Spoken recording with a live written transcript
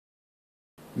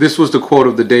This was the quote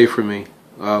of the day for me.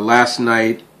 Last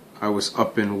night I was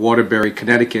up in Waterbury,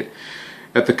 Connecticut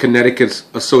at the Connecticut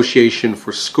Association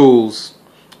for Schools,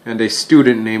 and a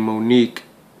student named Monique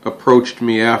approached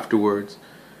me afterwards,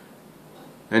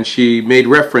 and she made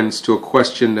reference to a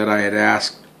question that I had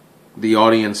asked the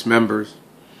audience members.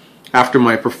 After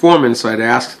my performance, I'd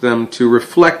asked them to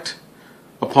reflect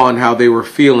upon how they were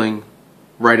feeling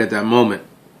right at that moment,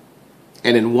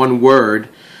 and in one word,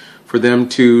 for them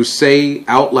to say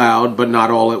out loud, but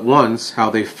not all at once, how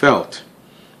they felt.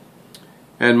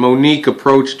 And Monique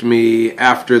approached me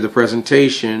after the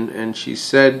presentation, and she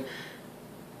said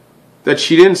that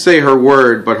she didn't say her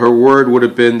word, but her word would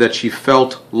have been that she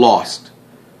felt lost,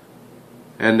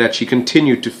 and that she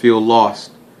continued to feel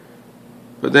lost.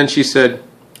 But then she said,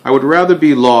 "I would rather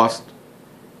be lost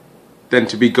than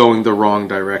to be going the wrong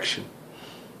direction."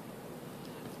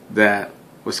 That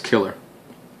was killer.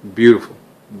 Beautiful.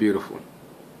 Beautiful.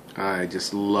 I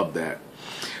just love that.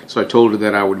 So I told her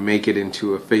that I would make it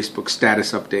into a Facebook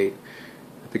status update.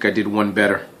 I think I did one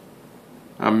better.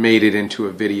 I made it into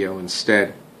a video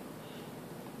instead.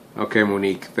 Okay,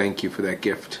 Monique, thank you for that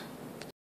gift.